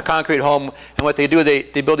 A concrete home, and what they do,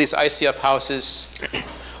 they build these ICF houses.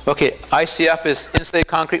 Okay, ICF is insulated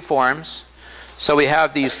concrete forms. So we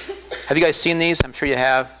have these. Have you guys seen these? I'm sure you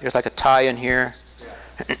have. There's like a tie in here,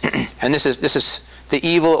 and this is the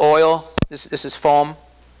evil oil. This is foam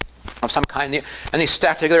of some kind, and they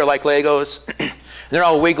stack together like Legos. And they're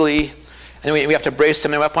all wiggly, and then we have to brace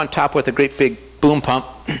them. And we're up on top with a great big boom pump,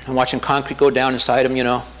 and watching concrete go down inside them,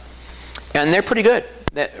 And they're pretty good.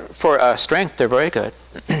 For strength, they're very good.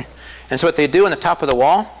 And so what they do on the top of the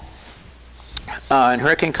wall, in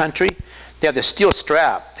hurricane country, they have this steel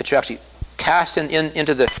strap that you actually cast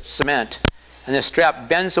into the cement, and the strap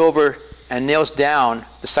bends over and nails down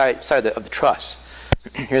the side of the truss.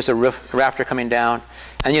 Here's a rafter coming down,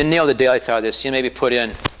 and you nail the daylights out of this. You maybe put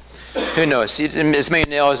in, who knows, as many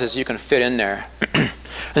nails as you can fit in there. And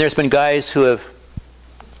there's been guys who have,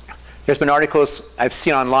 there's been articles I've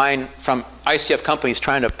seen online from ICF companies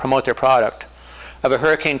trying to promote their product of a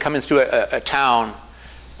hurricane coming through a town,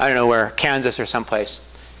 I don't know where, Kansas or someplace.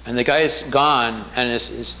 And the guy's gone, and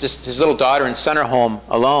his little daughter and son are home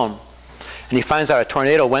alone. And he finds out a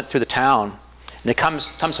tornado went through the town. And he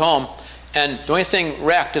comes home, and the only thing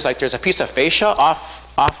wrecked is like there's a piece of fascia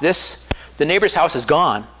off this. The neighbor's house is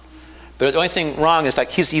gone. But the only thing wrong is like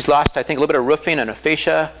he's lost, I think, a little bit of roofing and a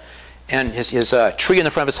fascia. And his tree in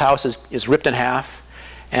the front of his house is ripped in half.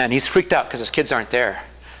 And he's freaked out because his kids aren't there.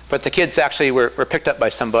 But the kids actually were picked up by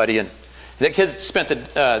somebody, and the kids spent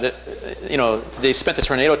they spent the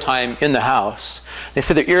tornado time in the house. They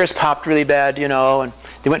said their ears popped really bad, and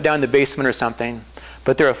they went down in the basement or something,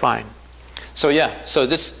 but they were fine. So yeah, so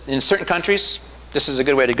this in certain countries, this is a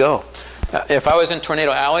good way to go. If I was in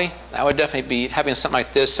Tornado Alley, I would definitely be having something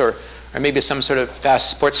like this, or maybe some sort of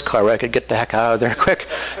fast sports car where I could get the heck out of there quick.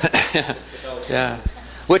 Yeah,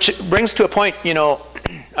 which brings to a point,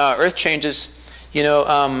 Earth changes.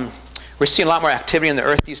 We're seeing a lot more activity in the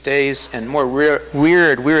Earth these days, and more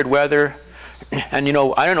weird weather. And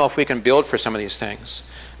I don't know if we can build for some of these things.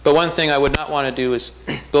 But one thing I would not want to do is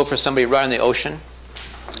build for somebody right on the ocean.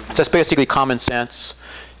 So that's basically common sense.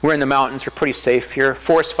 We're in the mountains. We're pretty safe here.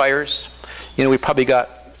 Forest fires. We probably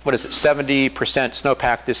got, 70%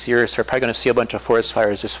 snowpack this year, so we're probably going to see a bunch of forest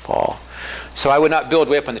fires this fall. So I would not build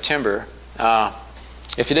way up on the timber.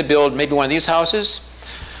 If you did build maybe one of these houses,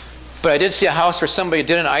 but I did see a house where somebody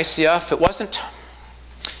did an ICF.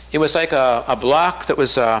 it was like a block that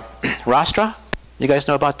was rostra. You guys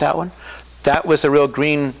know about that one? That was a real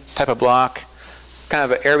green type of block, kind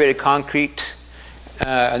of an aerated concrete,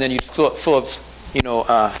 and then you'd fill it full of,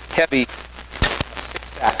 heavy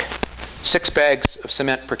 6 bags of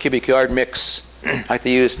cement per cubic yard mix, like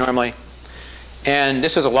they use normally. And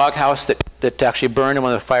this was a log house that actually burned in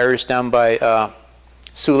one of the fires down by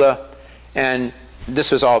Sula. And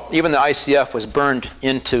this was all, even the ICF was burned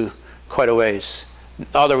into quite a ways.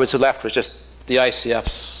 All there was left was just the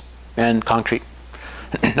ICFs and concrete.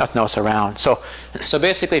 Nothing else around. So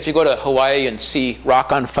basically, if you go to Hawaii and see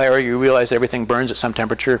rock on fire, you realize everything burns at some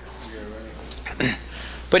temperature.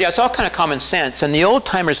 But yeah, it's all kind of common sense. And the old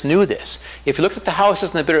timers knew this. If you looked at the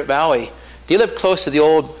houses in the Bitterroot Valley, they lived close to the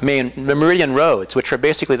old the Meridian roads, which are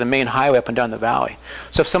basically the main highway up and down the valley.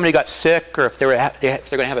 So if somebody got sick or if they're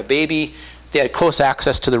going to have a baby, they had close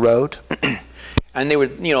access to the road. And they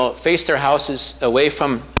would, face their houses away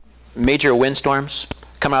from major windstorms,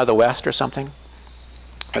 come out of the west or something.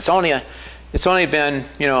 It's only been,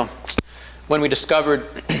 when we discovered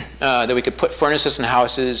that we could put furnaces in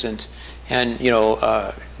houses and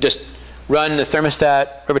just run the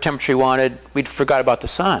thermostat whatever temperature we wanted, we forgot about the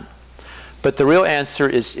sun. But the real answer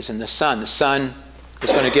is in the sun. The sun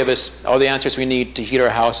is going to give us all the answers we need to heat our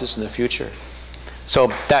houses in the future.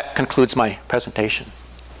 So that concludes my presentation.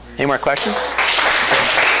 Any more questions?